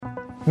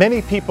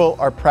Many people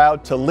are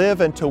proud to live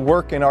and to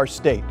work in our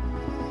state,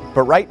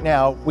 but right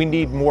now we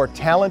need more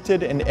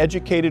talented and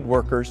educated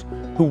workers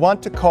who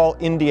want to call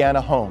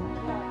Indiana home.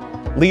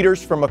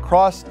 Leaders from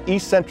across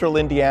East Central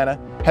Indiana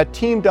have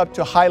teamed up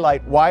to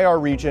highlight why our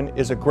region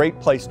is a great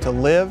place to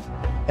live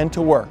and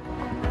to work.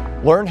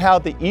 Learn how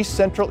the East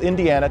Central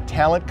Indiana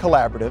Talent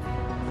Collaborative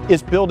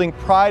is building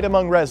pride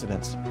among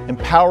residents,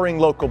 empowering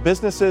local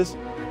businesses,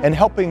 and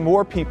helping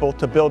more people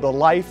to build a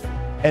life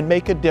and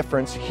make a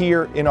difference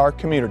here in our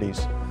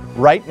communities,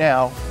 right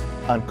now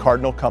on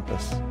Cardinal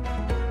Compass.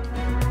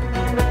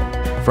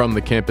 From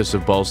the campus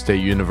of Ball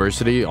State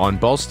University on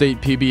Ball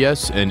State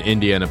PBS and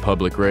Indiana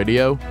Public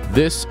Radio,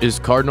 this is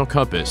Cardinal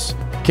Compass,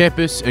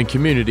 campus and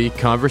community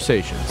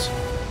conversations.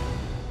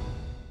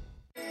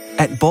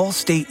 At Ball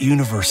State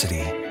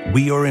University,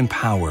 we are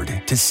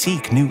empowered to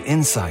seek new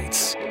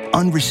insights,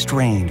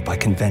 unrestrained by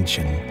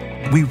convention.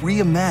 We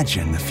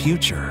reimagine the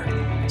future,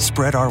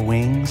 spread our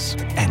wings,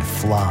 and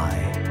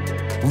fly.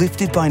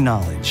 Lifted by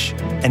knowledge,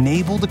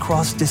 enabled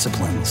across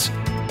disciplines,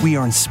 we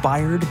are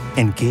inspired,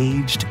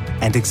 engaged,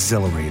 and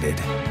exhilarated,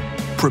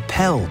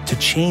 propelled to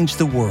change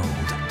the world.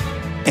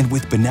 And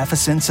with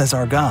beneficence as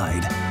our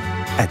guide,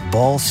 at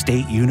Ball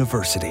State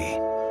University,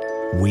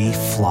 we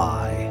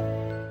fly.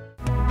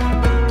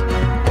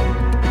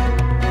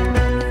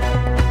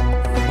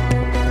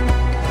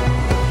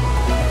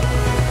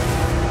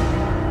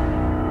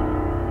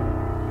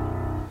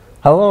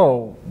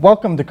 Hello,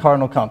 welcome to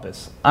Cardinal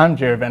Compass. I'm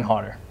Jared Van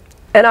Harder.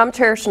 And I'm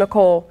Cherish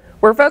Nicole.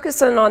 We're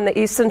focusing on the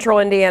East Central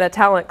Indiana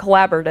Talent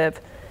Collaborative.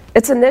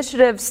 Its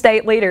initiative,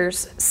 state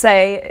leaders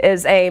say,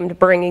 is aimed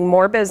bringing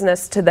more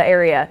business to the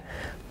area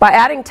by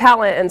adding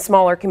talent in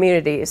smaller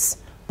communities.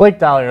 Blake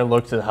Dahlier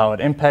looks at how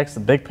it impacts the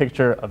big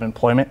picture of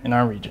employment in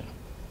our region.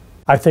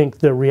 I think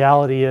the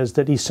reality is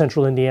that East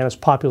Central Indiana's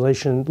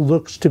population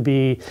looks to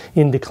be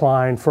in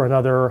decline for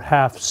another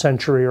half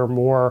century or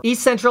more.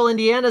 East Central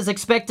Indiana is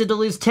expected to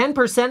lose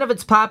 10% of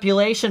its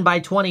population by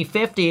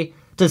 2050.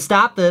 To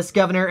stop this,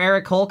 Governor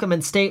Eric Holcomb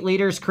and state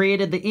leaders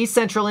created the East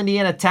Central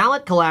Indiana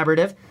Talent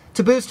Collaborative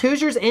to boost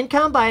Hoosiers'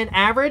 income by an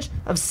average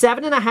of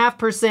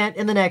 7.5%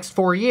 in the next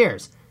 4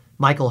 years.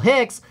 Michael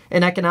Hicks,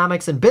 an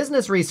economics and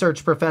business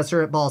research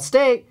professor at Ball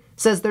State,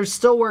 says there's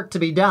still work to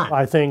be done.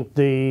 I think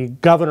the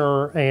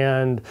governor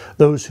and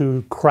those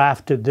who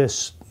crafted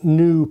this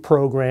new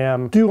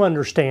program do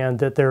understand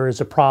that there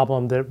is a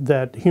problem,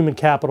 that human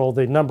capital,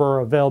 the number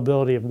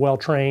availability of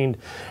well-trained,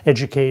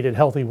 educated,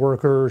 healthy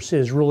workers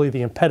is really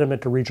the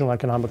impediment to regional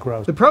economic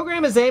growth. The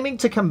program is aiming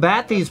to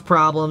combat these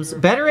problems,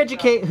 better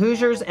educate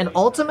Hoosiers, and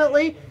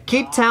ultimately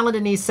keep talent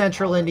in East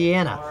Central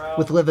Indiana.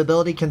 With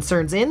livability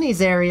concerns in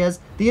these areas,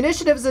 the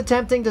initiative is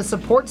attempting to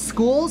support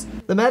schools,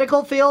 the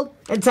medical field,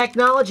 and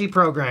technology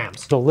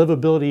programs. The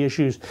livability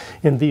issues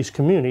in these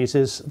communities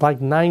is like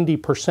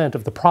 90%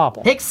 of the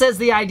problem. Hicks says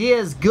the idea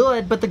is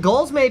good, but the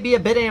goals may be a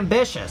bit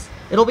ambitious.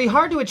 It'll be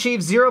hard to achieve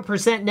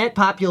 0% net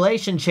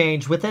population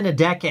change within a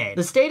decade.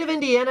 The state of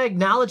Indiana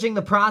acknowledging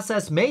the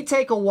process may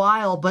take a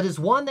while, but is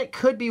one that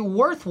could be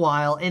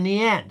worthwhile in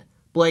the end.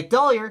 Blake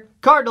Dahlier,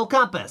 Cardinal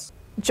Compass.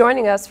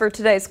 Joining us for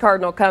today's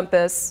Cardinal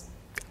Compass,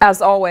 as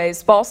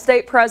always, Ball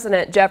State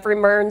President Jeffrey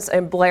Mearns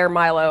and Blair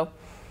Milo.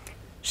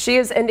 She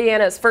is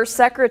Indiana's first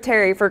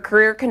Secretary for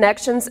Career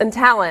Connections and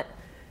Talent.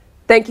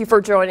 Thank you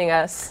for joining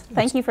us.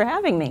 Thank you for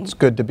having me. It's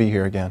good to be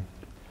here again.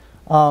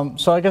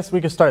 So I guess we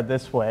could start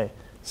this way.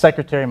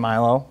 Secretary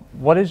Milo,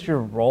 what is your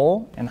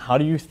role and how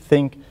do you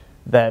think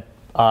that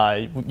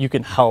you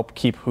can help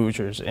keep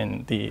Hoosiers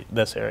in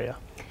this area?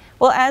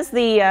 Well, as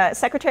the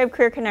Secretary of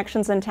Career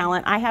Connections and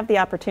Talent, I have the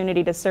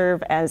opportunity to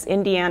serve as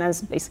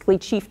Indiana's basically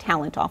Chief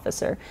Talent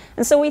Officer.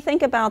 And so we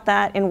think about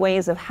that in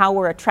ways of how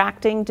we're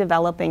attracting,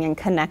 developing, and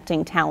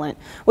connecting talent,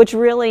 which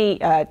really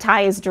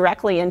ties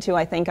directly into,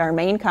 I think, our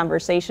main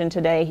conversation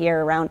today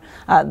here around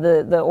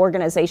the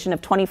organization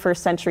of 21st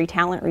Century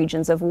Talent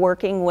Regions, of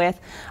working with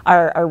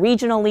our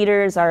regional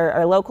leaders,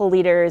 our local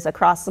leaders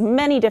across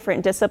many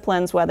different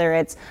disciplines, whether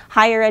it's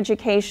higher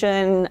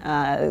education,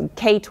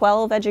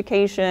 K-12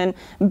 education,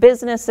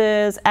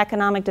 businesses,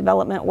 economic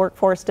development,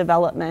 workforce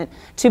development,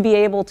 to be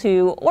able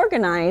to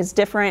organize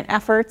different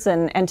efforts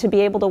and to be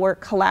able to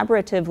work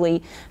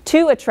collaboratively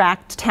to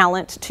attract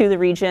talent to the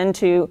region,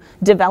 to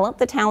develop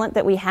the talent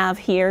that we have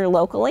here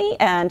locally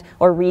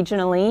or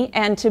regionally,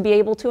 and to be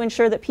able to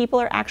ensure that people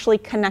are actually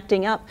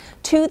connecting up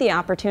to the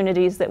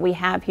opportunities that we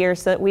have here,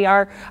 so that we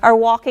are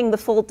walking the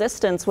full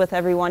distance with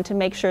everyone to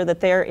make sure that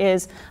there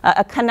is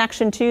a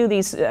connection to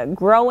these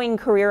growing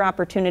career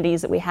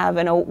opportunities that we have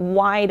in a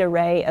wide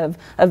array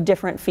of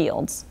different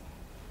fields.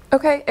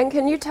 Okay, and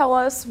can you tell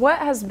us what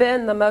has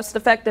been the most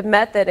effective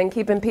method in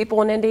keeping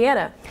people in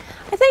Indiana?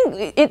 I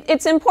think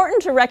it's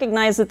important to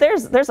recognize that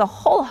there's a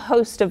whole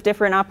host of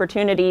different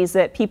opportunities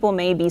that people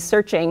may be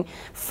searching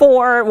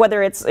for,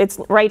 whether it's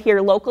right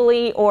here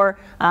locally or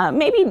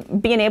maybe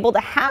being able to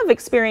have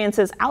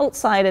experiences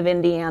outside of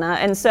Indiana.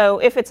 And so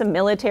if it's a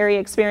military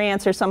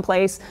experience or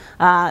someplace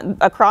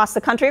across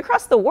the country,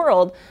 across the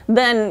world,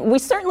 then we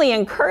certainly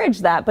encourage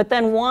that, but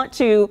then want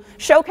to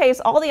showcase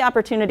all the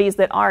opportunities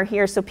that are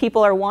here, so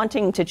people are wanting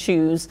wanting to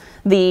choose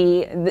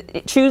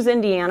choose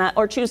Indiana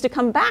or choose to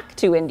come back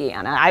to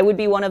Indiana. I would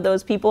be one of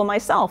those people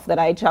myself that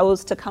I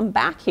chose to come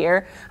back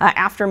here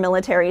after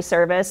military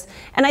service.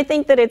 And I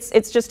think that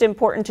it's just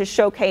important to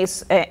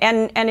showcase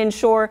and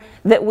ensure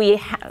that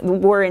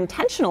we're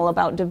intentional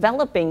about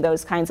developing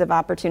those kinds of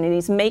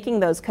opportunities,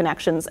 making those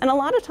connections. And a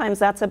lot of times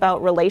that's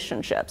about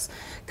relationships,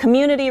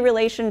 community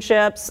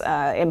relationships,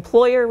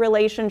 employer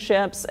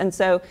relationships. And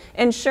so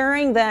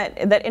ensuring that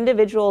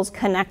individuals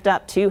connect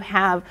up to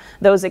have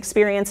those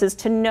experiences,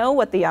 to know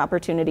what the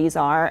opportunities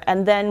are,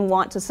 and then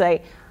want to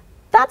say,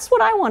 that's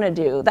what I want to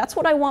do. That's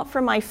what I want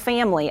for my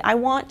family. I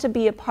want to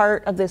be a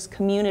part of this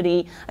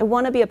community. I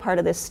want to be a part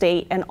of this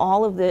state and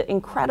all of the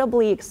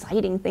incredibly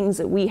exciting things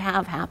that we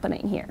have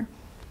happening here.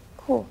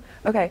 Cool.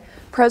 Okay.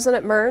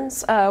 President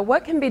Mearns,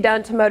 what can be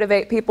done to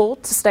motivate people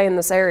to stay in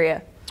this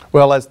area?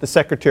 Well, as the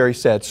Secretary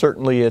said,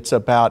 certainly it's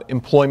about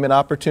employment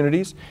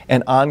opportunities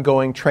and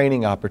ongoing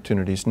training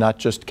opportunities, not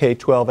just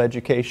K-12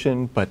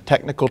 education, but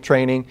technical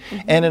training,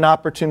 and an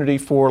opportunity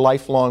for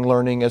lifelong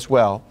learning as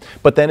well.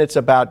 But then it's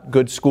about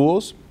good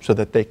schools so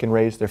that they can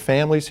raise their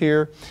families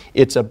here.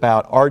 It's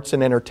about arts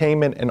and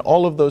entertainment and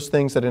all of those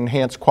things that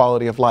enhance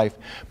quality of life.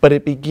 But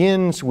it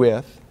begins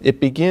with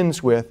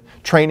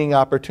training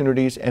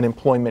opportunities and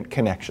employment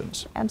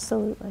connections.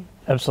 Absolutely.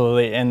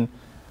 Absolutely. And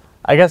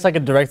I guess I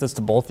could direct this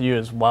to both of you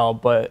as well,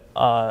 but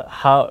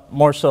how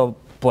more so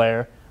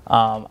Blair,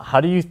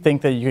 how do you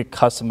think that you could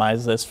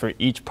customize this for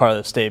each part of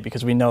the state?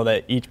 Because we know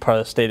that each part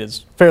of the state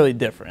is fairly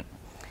different.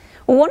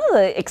 Well, one of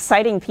the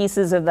exciting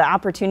pieces of the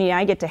opportunity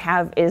I get to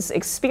have is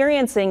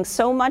experiencing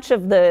so much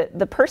of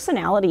the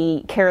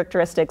personality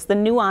characteristics, the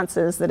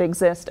nuances that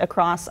exist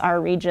across our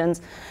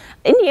regions.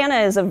 Indiana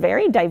is a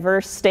very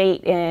diverse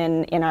state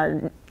in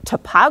our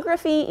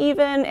topography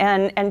even,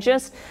 and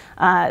just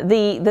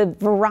the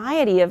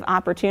variety of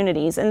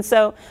opportunities. And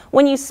so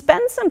when you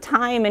spend some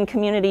time in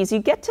communities, you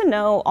get to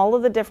know all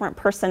of the different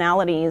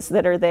personalities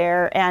that are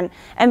there, and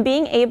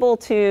being able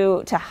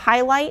to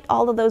highlight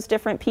all of those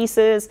different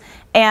pieces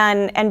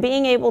and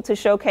being able to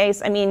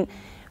showcase, I mean,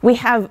 we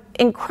have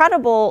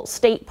incredible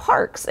state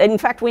parks. In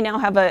fact, we now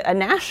have a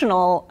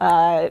national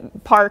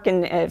park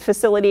and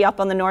facility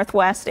up on the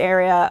northwest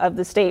area of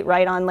the state,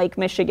 right on Lake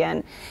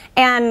Michigan.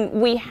 And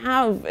we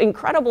have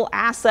incredible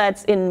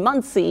assets in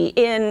Muncie,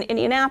 in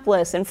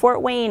Indianapolis, in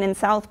Fort Wayne, in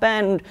South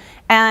Bend.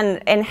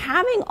 And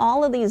having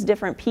all of these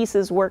different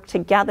pieces work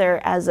together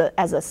as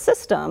a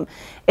system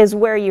is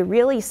where you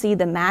really see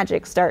the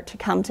magic start to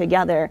come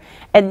together.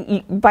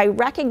 And by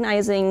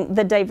recognizing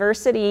the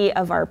diversity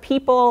of our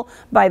people,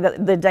 by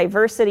the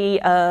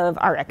diversity of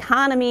our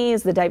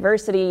economies, the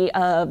diversity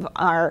of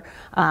our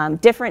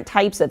different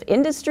types of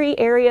industry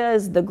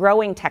areas, the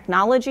growing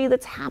technology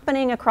that's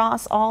happening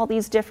across all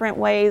these different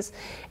ways,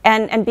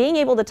 and being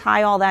able to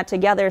tie all that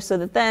together so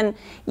that then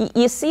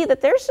you see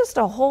that there's just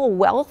a whole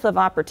wealth of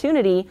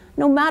opportunity,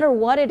 no matter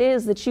what it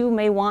is that you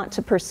may want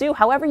to pursue.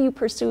 However you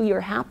pursue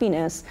your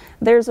happiness,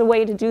 there's a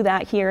way to do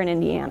that here in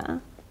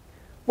Indiana.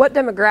 What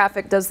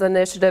demographic does the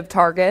initiative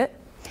target?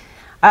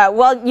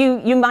 Well,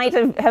 you might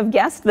have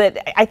guessed that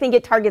I think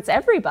it targets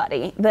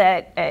everybody.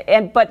 But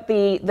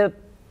the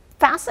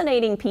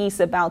fascinating piece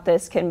about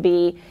this can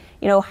be,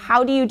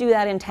 how do you do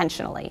that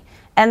intentionally?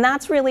 And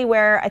that's really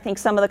where I think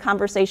some of the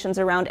conversations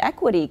around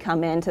equity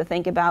come in, to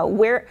think about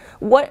where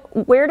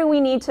do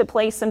we need to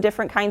place some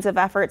different kinds of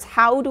efforts?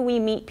 How do we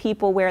meet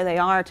people where they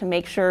are to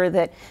make sure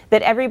that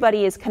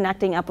everybody is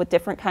connecting up with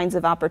different kinds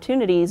of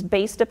opportunities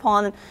based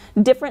upon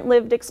different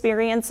lived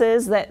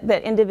experiences that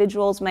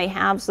individuals may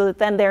have, so that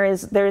then there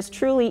is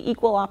truly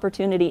equal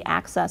opportunity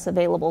access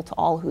available to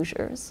all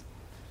Hoosiers.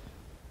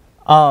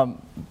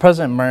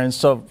 President Mearns,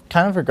 so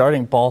kind of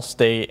regarding Ball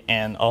State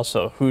and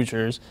also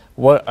Hoosiers,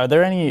 are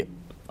there any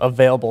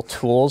available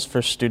tools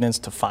for students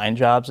to find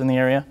jobs in the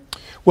area?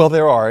 Well,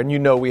 there are,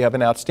 and we have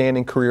an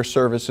outstanding career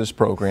services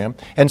program,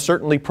 and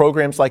certainly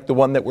programs like the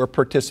one that we're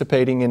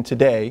participating in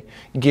today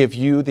give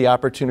you the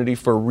opportunity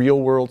for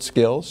real-world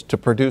skills to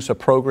produce a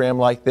program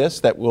like this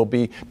that will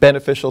be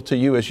beneficial to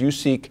you as you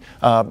seek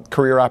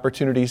career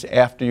opportunities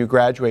after you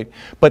graduate.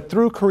 But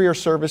through career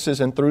services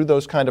and through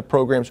those kind of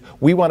programs,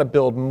 we want to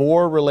build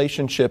more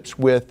relationships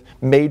with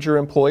major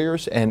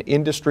employers and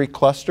industry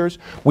clusters.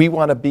 We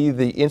want to be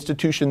the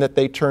institution that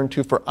they turn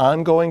to for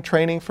ongoing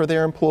training for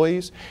their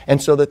employees,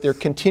 and so that there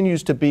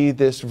continues to be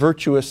this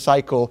virtuous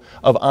cycle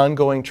of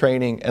ongoing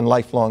training and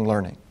lifelong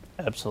learning.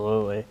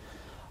 Absolutely.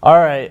 All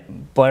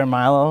right, Blair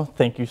Milo,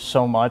 thank you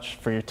so much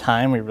for your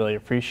time. We really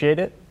appreciate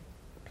it.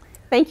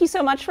 Thank you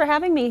so much for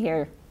having me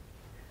here.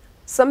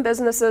 Some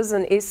businesses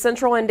in East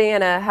Central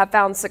Indiana have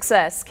found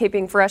success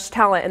keeping fresh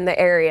talent in the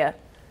area.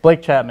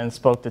 Blake Chapman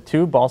spoke to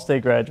 2 Ball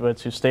State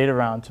graduates who stayed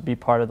around to be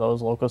part of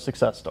those local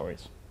success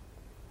stories.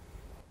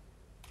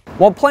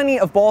 While plenty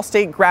of Ball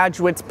State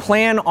graduates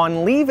plan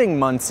on leaving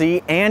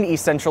Muncie and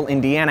East Central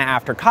Indiana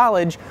after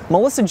college,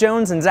 Melissa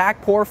Jones and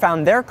Zach Poor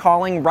found their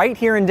calling right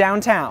here in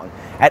downtown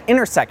at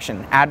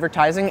Intersection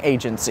Advertising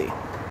Agency.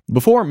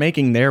 Before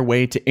making their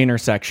way to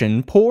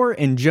intersection, Poore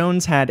and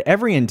Jones had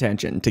every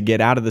intention to get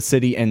out of the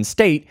city and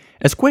state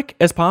as quick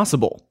as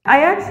possible.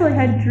 I actually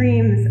had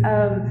dreams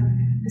of,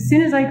 as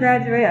soon as I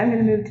graduate, I'm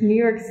going to move to New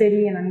York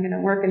City and I'm going to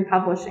work in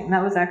publishing.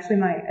 That was actually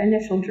my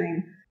initial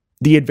dream.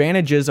 The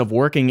advantages of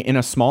working in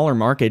a smaller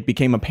market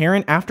became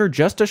apparent after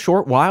just a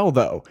short while,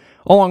 though.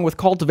 Along with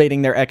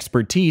cultivating their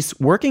expertise,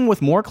 working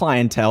with more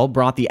clientele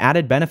brought the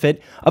added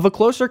benefit of a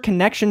closer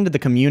connection to the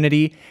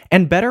community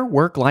and better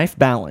work-life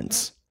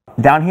balance.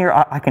 Down here,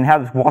 I can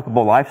have this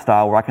walkable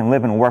lifestyle where I can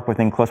live and work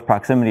within close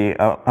proximity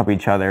of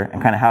each other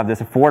and kind of have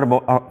this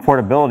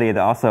affordability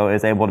that also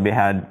is able to be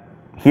had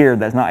here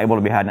that's not able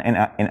to be had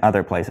in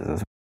other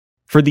places.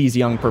 For these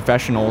young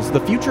professionals,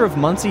 the future of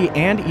Muncie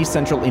and East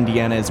Central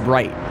Indiana is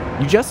bright.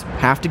 You just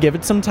have to give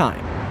it some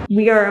time.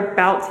 We are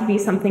about to be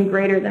something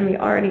greater than we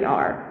already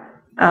are.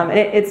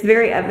 It's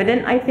very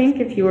evident, I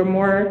think, if you are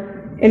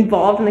more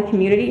involved in the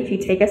community, if you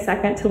take a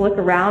second to look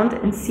around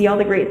and see all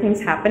the great things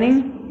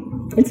happening.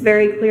 It's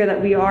very clear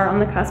that we are on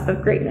the cusp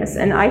of greatness,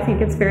 and I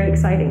think it's very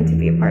exciting to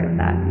be a part of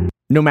that.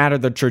 No matter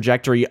the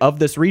trajectory of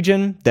this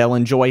region, they'll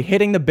enjoy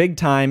hitting the big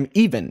time,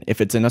 even if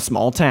it's in a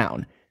small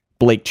town.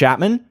 Blake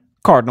Chapman,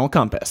 Cardinal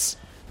Compass.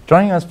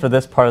 Joining us for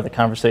this part of the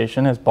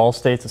conversation is Ball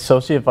State's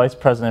Associate Vice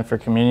President for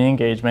Community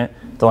Engagement,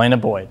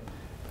 Delana Boyd.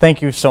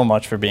 Thank you so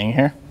much for being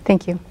here.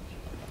 Thank you.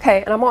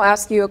 Okay, and I'm going to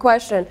ask you a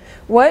question.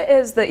 What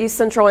is the East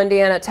Central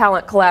Indiana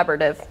Talent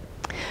Collaborative?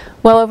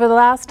 Well, over the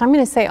last, I'm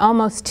going to say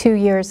almost 2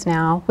 years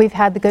now, we've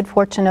had the good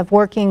fortune of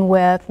working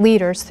with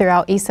leaders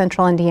throughout East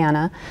Central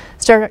Indiana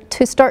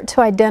to start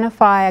to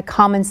identify a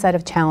common set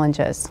of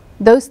challenges.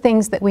 Those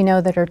things that we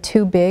know that are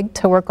too big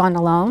to work on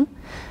alone,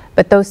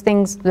 but those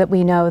things that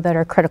we know that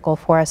are critical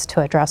for us to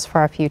address for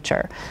our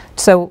future.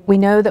 So we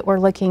know that we're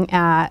looking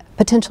at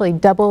potentially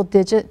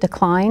double-digit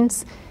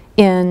declines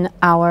in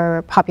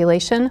our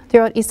population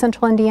throughout East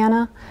Central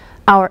Indiana.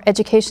 Our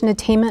education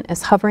attainment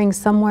is hovering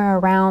somewhere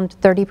around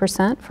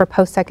 30% for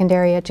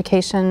post-secondary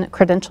education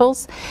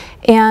credentials,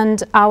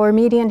 and our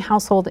median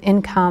household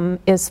income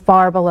is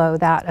far below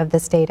that of the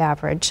state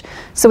average.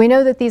 So we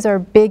know that these are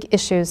big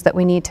issues that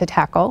we need to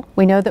tackle.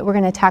 We know that we're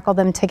going to tackle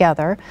them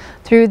together.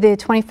 Through the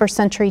 21st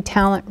Century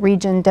Talent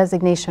Region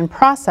designation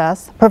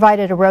process,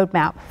 provided a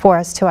roadmap for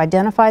us to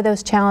identify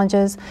those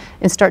challenges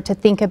and start to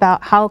think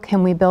about how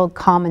can we build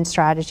common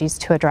strategies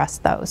to address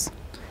those.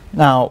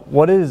 Now,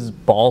 what is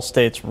Ball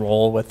State's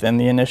role within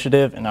the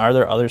initiative, and are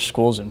there other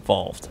schools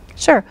involved?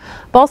 Sure.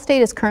 Ball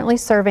State is currently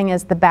serving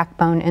as the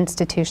backbone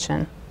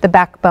institution, the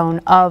backbone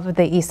of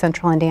the East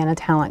Central Indiana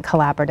Talent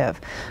Collaborative.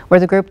 We're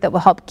the group that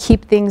will help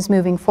keep things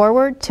moving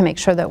forward to make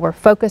sure that we're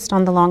focused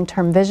on the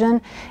long-term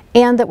vision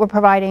and that we're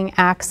providing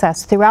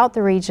access throughout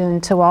the region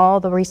to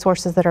all the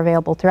resources that are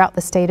available throughout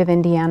the state of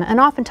Indiana, and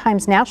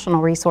oftentimes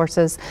national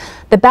resources.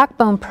 The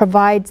backbone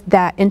provides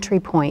that entry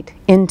point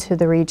into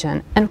the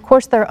region. And of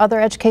course, there are other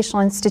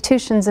educational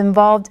institutions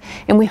involved,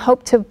 and we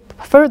hope to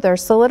further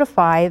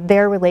solidify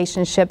their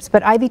relationships,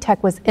 but Ivy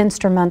Tech was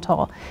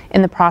instrumental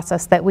in the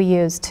process that we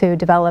used to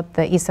develop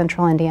the East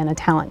Central Indiana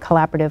Talent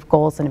Collaborative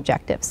goals and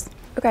objectives.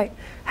 Okay,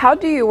 how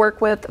do you work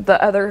with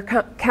the other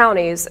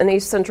counties in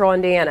East Central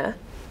Indiana?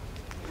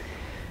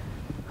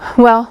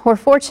 Well, we're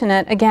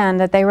fortunate, again,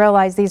 that they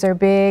realize these are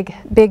big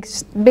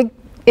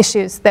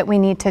issues that we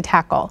need to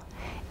tackle,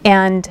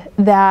 and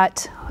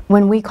that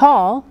when we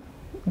call,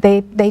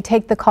 they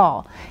take the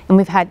call. And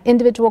we've had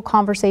individual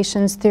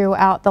conversations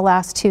throughout the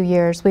last 2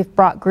 years. We've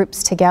brought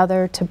groups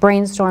together to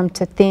brainstorm,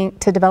 to think,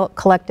 to develop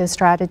collective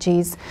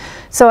strategies.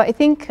 So I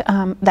think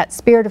that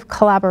spirit of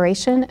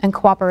collaboration and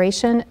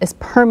cooperation is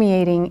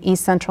permeating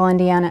East Central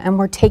Indiana, and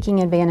we're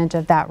taking advantage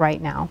of that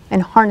right now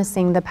and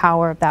harnessing the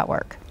power of that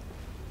work.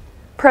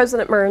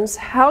 President Mearns,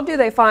 how do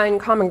they find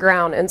common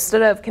ground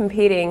instead of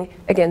competing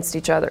against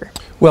each other?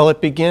 Well, it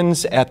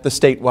begins at the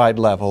statewide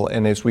level,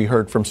 and as we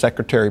heard from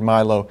Secretary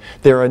Milo,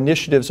 there are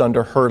initiatives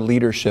under her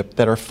leadership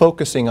that are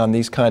focusing on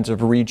these kinds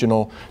of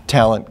regional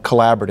talent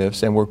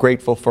collaboratives, and we're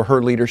grateful for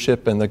her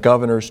leadership and the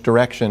governor's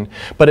direction.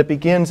 But it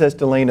begins, as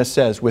Delana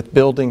says, with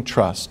building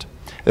trust.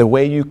 The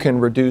way you can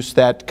reduce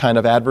that kind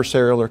of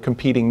adversarial or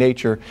competing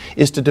nature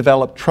is to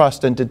develop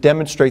trust and to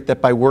demonstrate that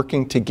by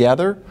working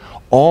together,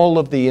 all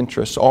of the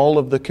interests, all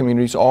of the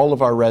communities, all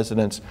of our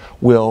residents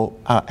will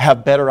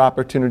have better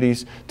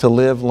opportunities to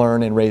live,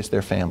 learn, and raise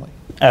their family.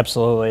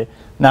 Absolutely.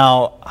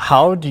 Now,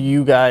 how do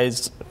you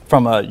guys,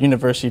 from a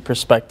university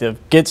perspective,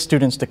 get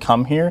students to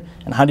come here,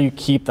 and how do you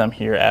keep them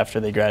here after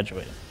they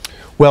graduate?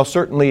 Well,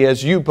 certainly,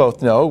 as you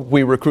both know,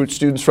 we recruit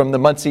students from the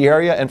Muncie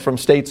area and from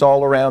states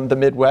all around the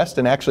Midwest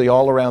and actually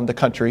all around the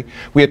country.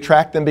 We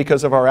attract them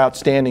because of our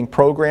outstanding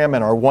program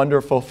and our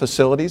wonderful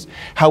facilities.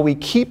 How we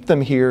keep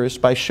them here is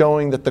by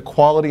showing that the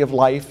quality of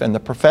life and the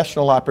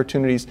professional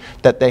opportunities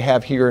that they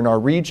have here in our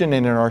region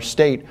and in our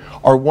state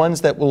are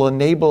ones that will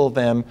enable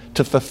them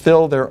to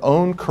fulfill their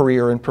own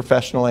career and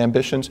professional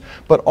ambitions,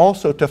 but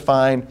also to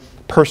find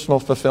personal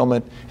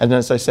fulfillment and,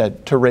 as I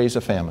said, to raise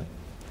a family.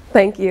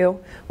 Thank you.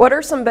 What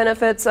are some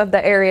benefits of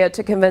the area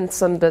to convince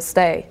them to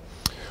stay?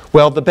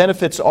 Well, the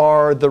benefits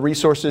are the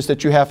resources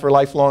that you have for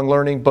lifelong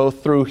learning,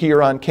 both through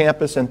here on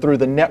campus and through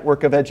the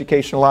network of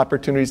educational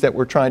opportunities that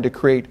we're trying to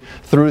create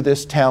through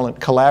this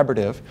talent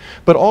collaborative.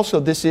 But also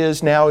this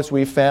is now, as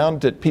we've found,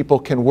 that people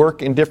can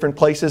work in different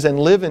places and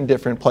live in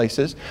different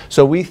places.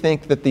 So we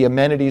think that the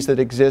amenities that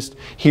exist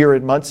here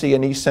in Muncie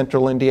and East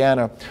Central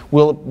Indiana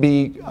will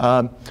be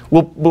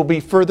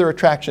further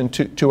attraction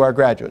to our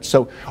graduates.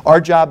 So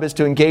our job is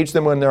to engage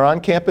them when they're on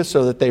campus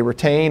so that they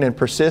retain and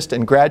persist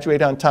and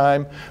graduate on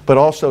time, but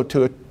also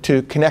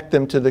to connect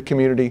them to the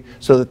community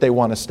so that they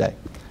want to stay.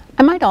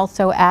 I might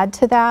also add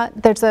to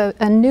that, there's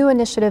a new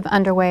initiative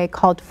underway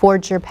called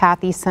Forge Your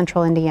Path East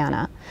Central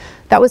Indiana.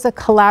 That was a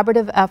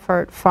collaborative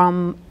effort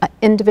from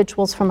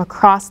individuals from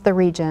across the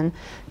region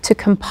to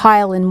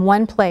compile in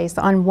one place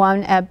on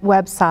one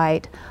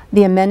website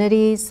the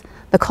amenities,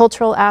 the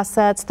cultural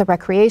assets, the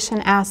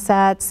recreation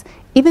assets,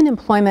 even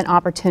employment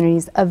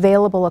opportunities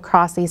available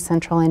across East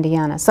Central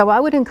Indiana. So I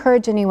would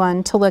encourage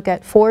anyone to look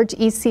at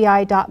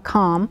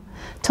forgeeci.com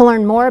to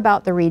learn more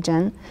about the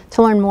region,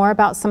 to learn more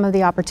about some of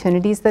the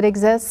opportunities that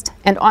exist.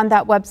 And on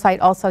that website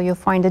also you'll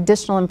find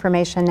additional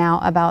information now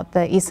about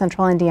the East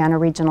Central Indiana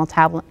Regional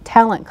Talent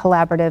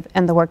Collaborative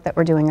and the work that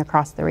we're doing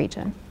across the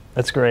region.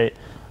 That's great.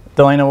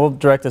 Delana, we'll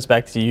direct this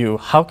back to you.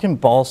 How can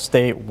Ball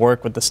State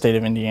work with the state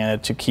of Indiana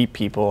to keep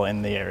people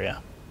in the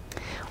area?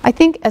 I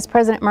think, as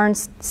President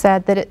Mearns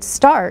said, that it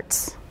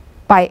starts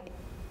by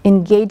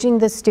engaging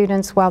the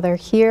students while they're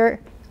here,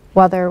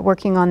 while they're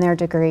working on their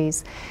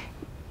degrees.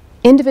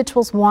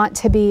 Individuals want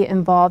to be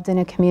involved in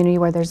a community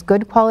where there's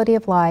good quality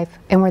of life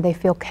and where they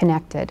feel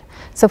connected.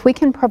 So if we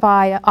can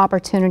provide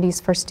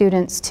opportunities for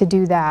students to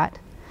do that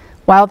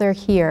while they're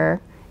here,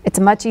 it's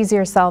a much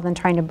easier sell than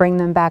trying to bring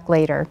them back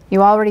later.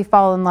 You already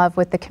fall in love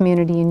with the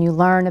community and you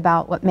learn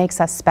about what makes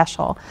us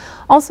special.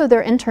 Also,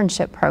 their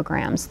internship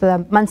programs.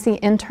 The Muncie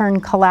Intern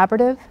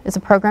Collaborative is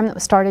a program that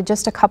was started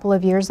just a couple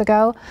of years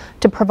ago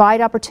to provide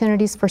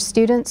opportunities for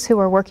students who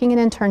are working in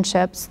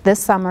internships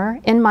this summer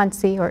in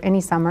Muncie, or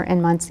any summer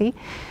in Muncie.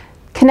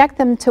 Connect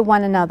them to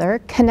one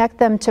another, connect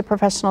them to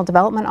professional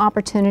development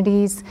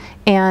opportunities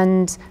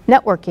and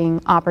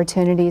networking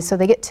opportunities so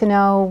they get to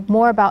know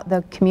more about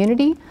the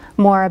community,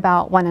 more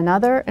about one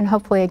another, and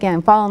hopefully, again,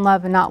 fall in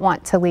love and not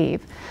want to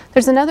leave.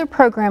 There's another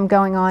program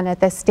going on at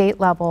the state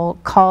level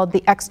called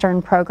the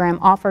Extern program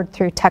offered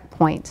through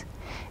TechPoint.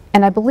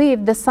 And I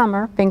believe this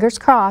summer, fingers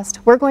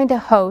crossed, we're going to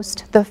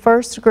host the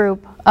first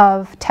group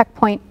of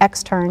TechPoint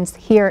externs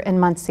here in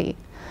Muncie.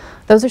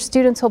 Those are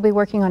students who will be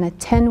working on a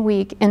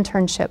 10-week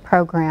internship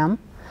program,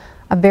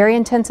 a very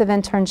intensive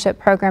internship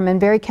program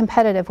and very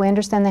competitive. We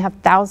understand they have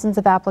thousands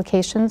of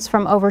applications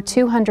from over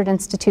 200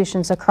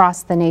 institutions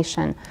across the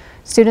nation.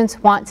 Students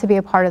want to be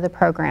a part of the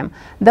program.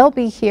 They'll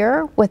be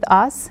here with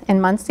us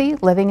in Muncie,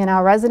 living in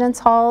our residence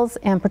halls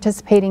and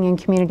participating in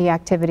community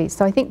activities.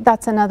 So I think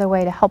that's another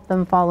way to help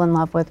them fall in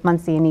love with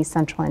Muncie and East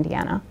Central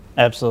Indiana.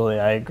 Absolutely,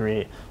 I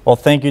agree. Well,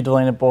 thank you,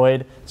 Delana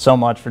Boyd, so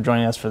much for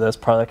joining us for this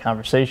part of the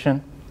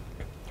conversation.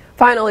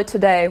 Finally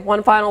today,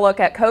 one final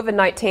look at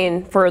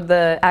COVID-19 for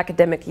the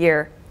academic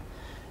year.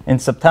 In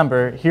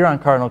September, here on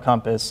Cardinal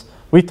Compass,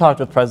 we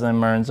talked with President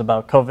Mearns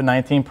about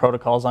COVID-19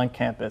 protocols on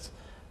campus.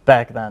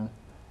 Back then,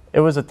 it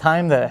was a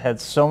time that had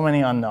so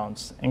many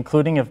unknowns,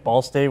 including if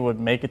Ball State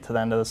would make it to the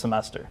end of the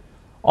semester.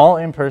 All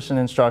in-person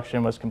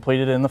instruction was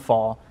completed in the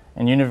fall,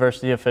 and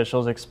university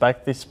officials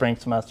expect the spring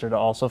semester to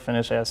also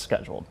finish as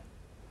scheduled.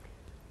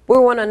 We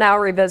want to now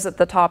revisit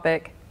the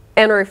topic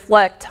and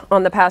reflect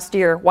on the past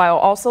year while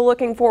also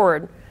looking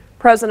forward.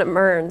 President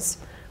Mearns,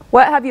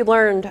 what have you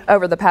learned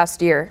over the past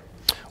year?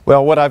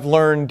 Well, what I've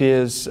learned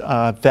is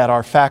that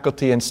our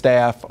faculty and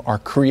staff are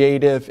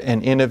creative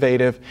and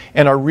innovative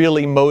and are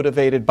really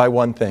motivated by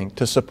one thing,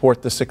 to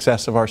support the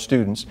success of our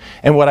students.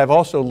 And what I've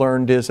also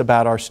learned is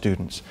about our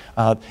students.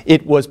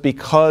 It was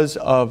because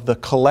of the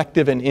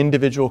collective and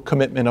individual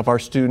commitment of our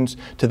students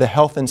to the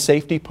health and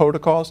safety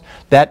protocols,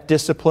 that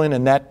discipline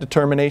and that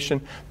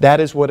determination, that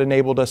is what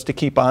enabled us to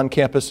keep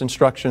on-campus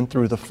instruction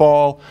through the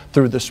fall,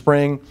 through the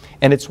spring,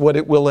 and it's what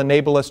it will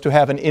enable us to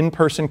have an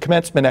in-person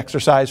commencement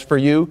exercise for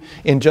you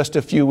in just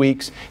a few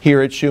weeks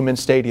here at Schumann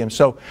Stadium.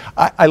 So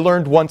I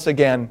learned once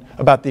again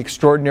about the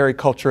extraordinary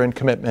culture and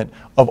commitment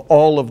of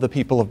all of the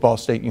people of Ball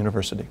State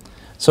University.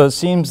 So it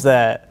seems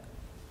that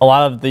a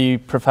lot of the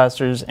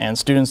professors and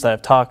students that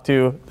I've talked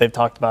to, they've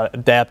talked about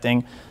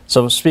adapting.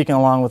 So speaking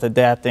along with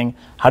adapting,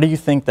 how do you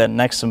think that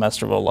next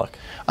semester will look?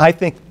 I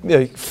think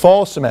the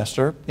fall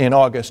semester in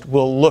August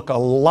will look a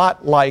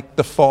lot like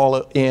the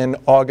fall in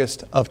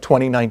August of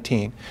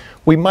 2019.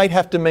 We might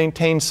have to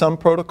maintain some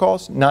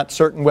protocols, not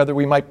certain whether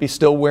we might be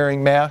still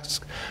wearing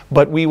masks,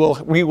 but we will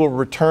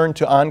return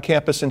to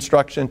on-campus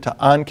instruction, to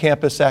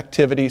on-campus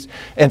activities.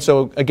 And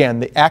so again,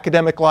 the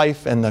academic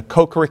life and the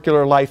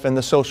co-curricular life and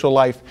the social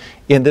life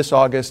in this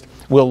August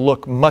will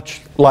look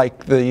much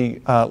like the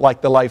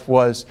life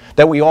was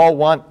that we all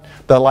want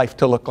the life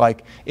to look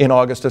like in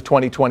August of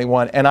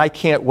 2021. And I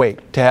can't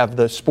wait to have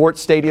the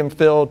sports stadium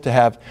filled, to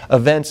have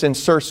events in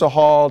Sursa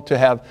Hall, to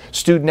have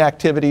student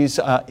activities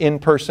in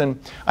person.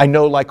 I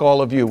know, like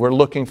all of you, we're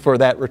looking for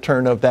that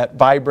return of that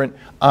vibrant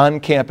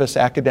on-campus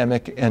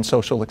academic and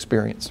social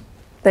experience.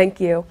 Thank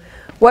you.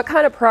 What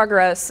kind of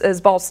progress is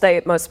Ball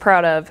State most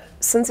proud of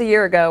since a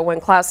year ago when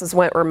classes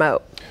went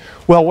remote?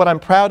 Well, what I'm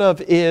proud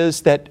of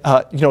is that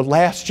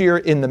last year,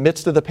 in the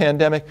midst of the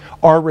pandemic,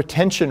 our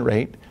retention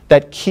rate,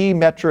 that key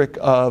metric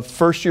of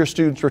first-year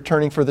students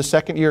returning for the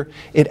second year,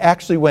 it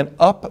actually went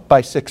up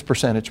by 6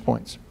 percentage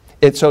points.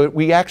 So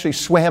we actually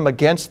swam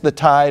against the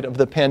tide of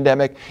the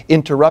pandemic,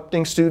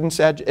 interrupting students'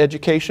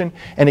 education.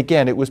 And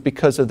again, it was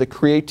because of the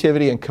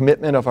creativity and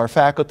commitment of our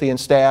faculty and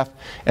staff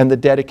and the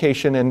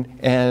dedication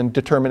and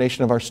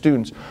determination of our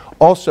students.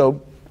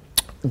 Also,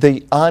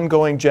 the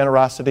ongoing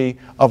generosity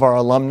of our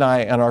alumni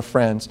and our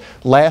friends.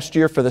 Last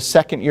year, for the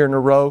second year in a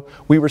row,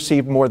 we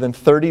received more than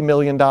 $30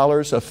 million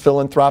of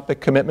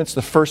philanthropic commitments,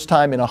 the first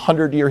time in a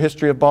 100-year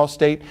history of Ball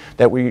State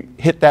that we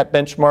hit that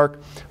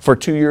benchmark for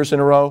 2 years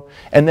in a row.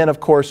 And then, of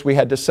course, we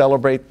had to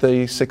celebrate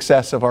the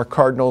success of our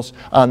Cardinals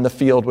on the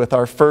field with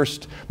our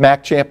first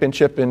MAC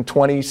championship in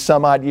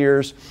 20-some-odd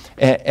years,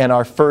 and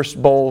our first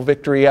bowl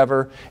victory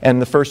ever,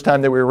 and the first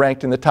time that we were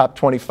ranked in the top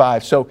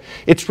 25. So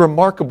it's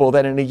remarkable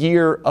that in a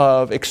year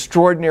of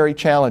extraordinary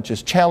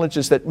challenges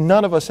that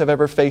none of us have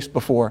ever faced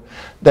before,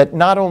 that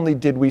not only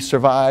did we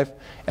survive,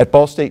 at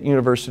Ball State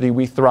University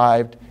we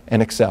thrived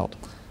and excelled.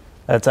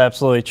 That's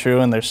absolutely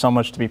true, and there's so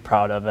much to be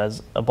proud of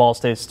as a Ball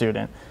State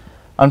student.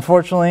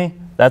 Unfortunately,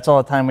 that's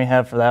all the time we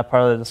have for that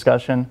part of the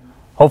discussion.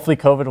 Hopefully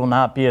COVID will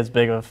not be as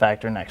big of a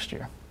factor next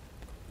year.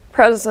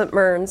 President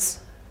Mearns,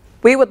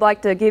 we would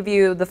like to give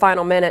you the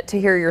final minute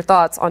to hear your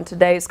thoughts on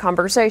today's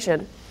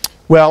conversation.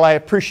 Well, I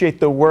appreciate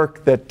the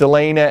work that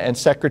Delana and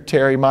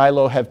Secretary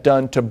Milo have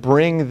done to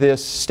bring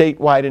this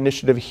statewide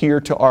initiative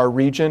here to our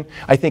region.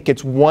 I think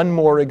it's one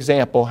more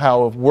example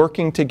how, of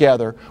working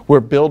together, we're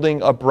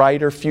building a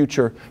brighter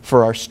future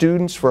for our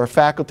students, for our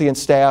faculty and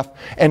staff,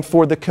 and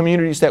for the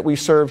communities that we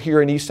serve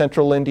here in East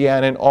Central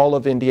Indiana and all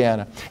of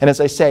Indiana. And as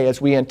I say,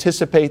 as we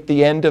anticipate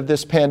the end of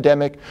this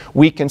pandemic,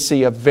 we can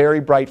see a very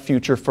bright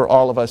future for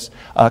all of us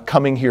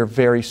coming here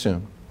very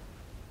soon.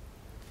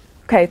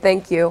 Okay,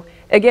 thank you.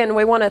 Again,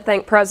 we want to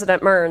thank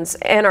President Mearns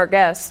and our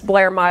guests,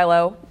 Blair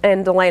Milo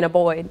and Delana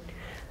Boyd,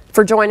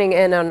 for joining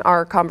in on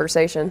our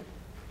conversation.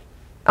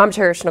 I'm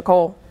Cherish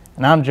Nicole.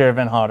 And I'm Jared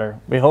Van Hotter.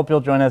 We hope you'll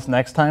join us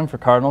next time for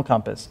Cardinal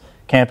Compass,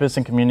 Campus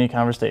and Community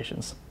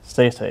Conversations.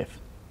 Stay safe.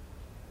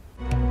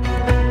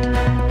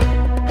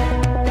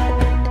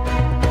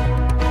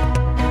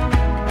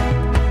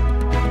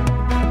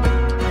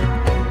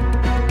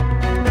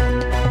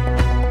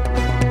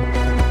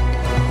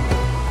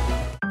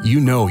 You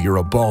know you're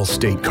a Ball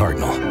State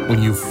Cardinal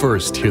when you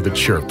first hear the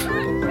chirp,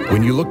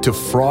 when you look to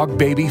Frog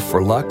Baby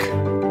for luck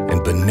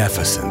and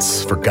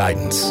Beneficence for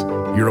guidance.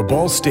 You're a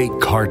Ball State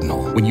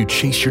Cardinal when you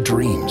chase your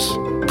dreams,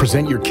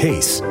 present your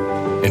case,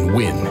 and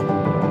win.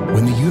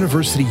 When the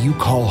university you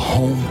call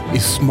home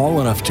is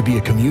small enough to be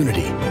a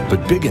community,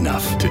 but big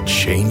enough to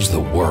change the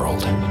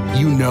world.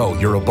 You know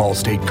you're a Ball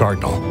State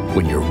Cardinal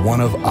when you're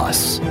one of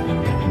us.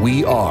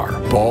 We are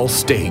Ball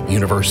State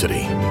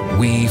University.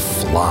 We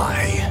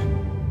fly.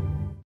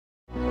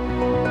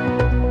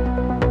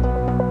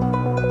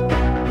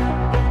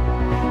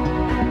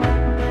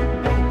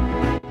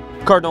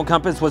 Cardinal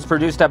Compass was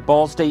produced at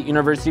Ball State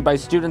University by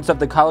students of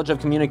the College of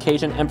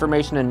Communication,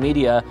 Information, and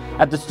Media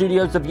at the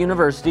studios of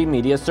University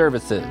Media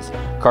Services.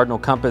 Cardinal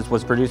Compass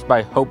was produced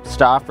by Hope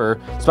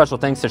Stauffer. Special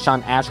thanks to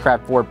Sean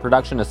Ashcraft for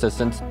production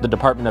assistance, the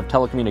Department of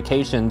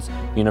Telecommunications,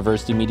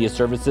 University Media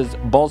Services,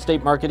 Ball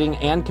State Marketing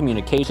and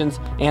Communications,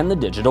 and the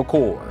Digital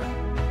Corps.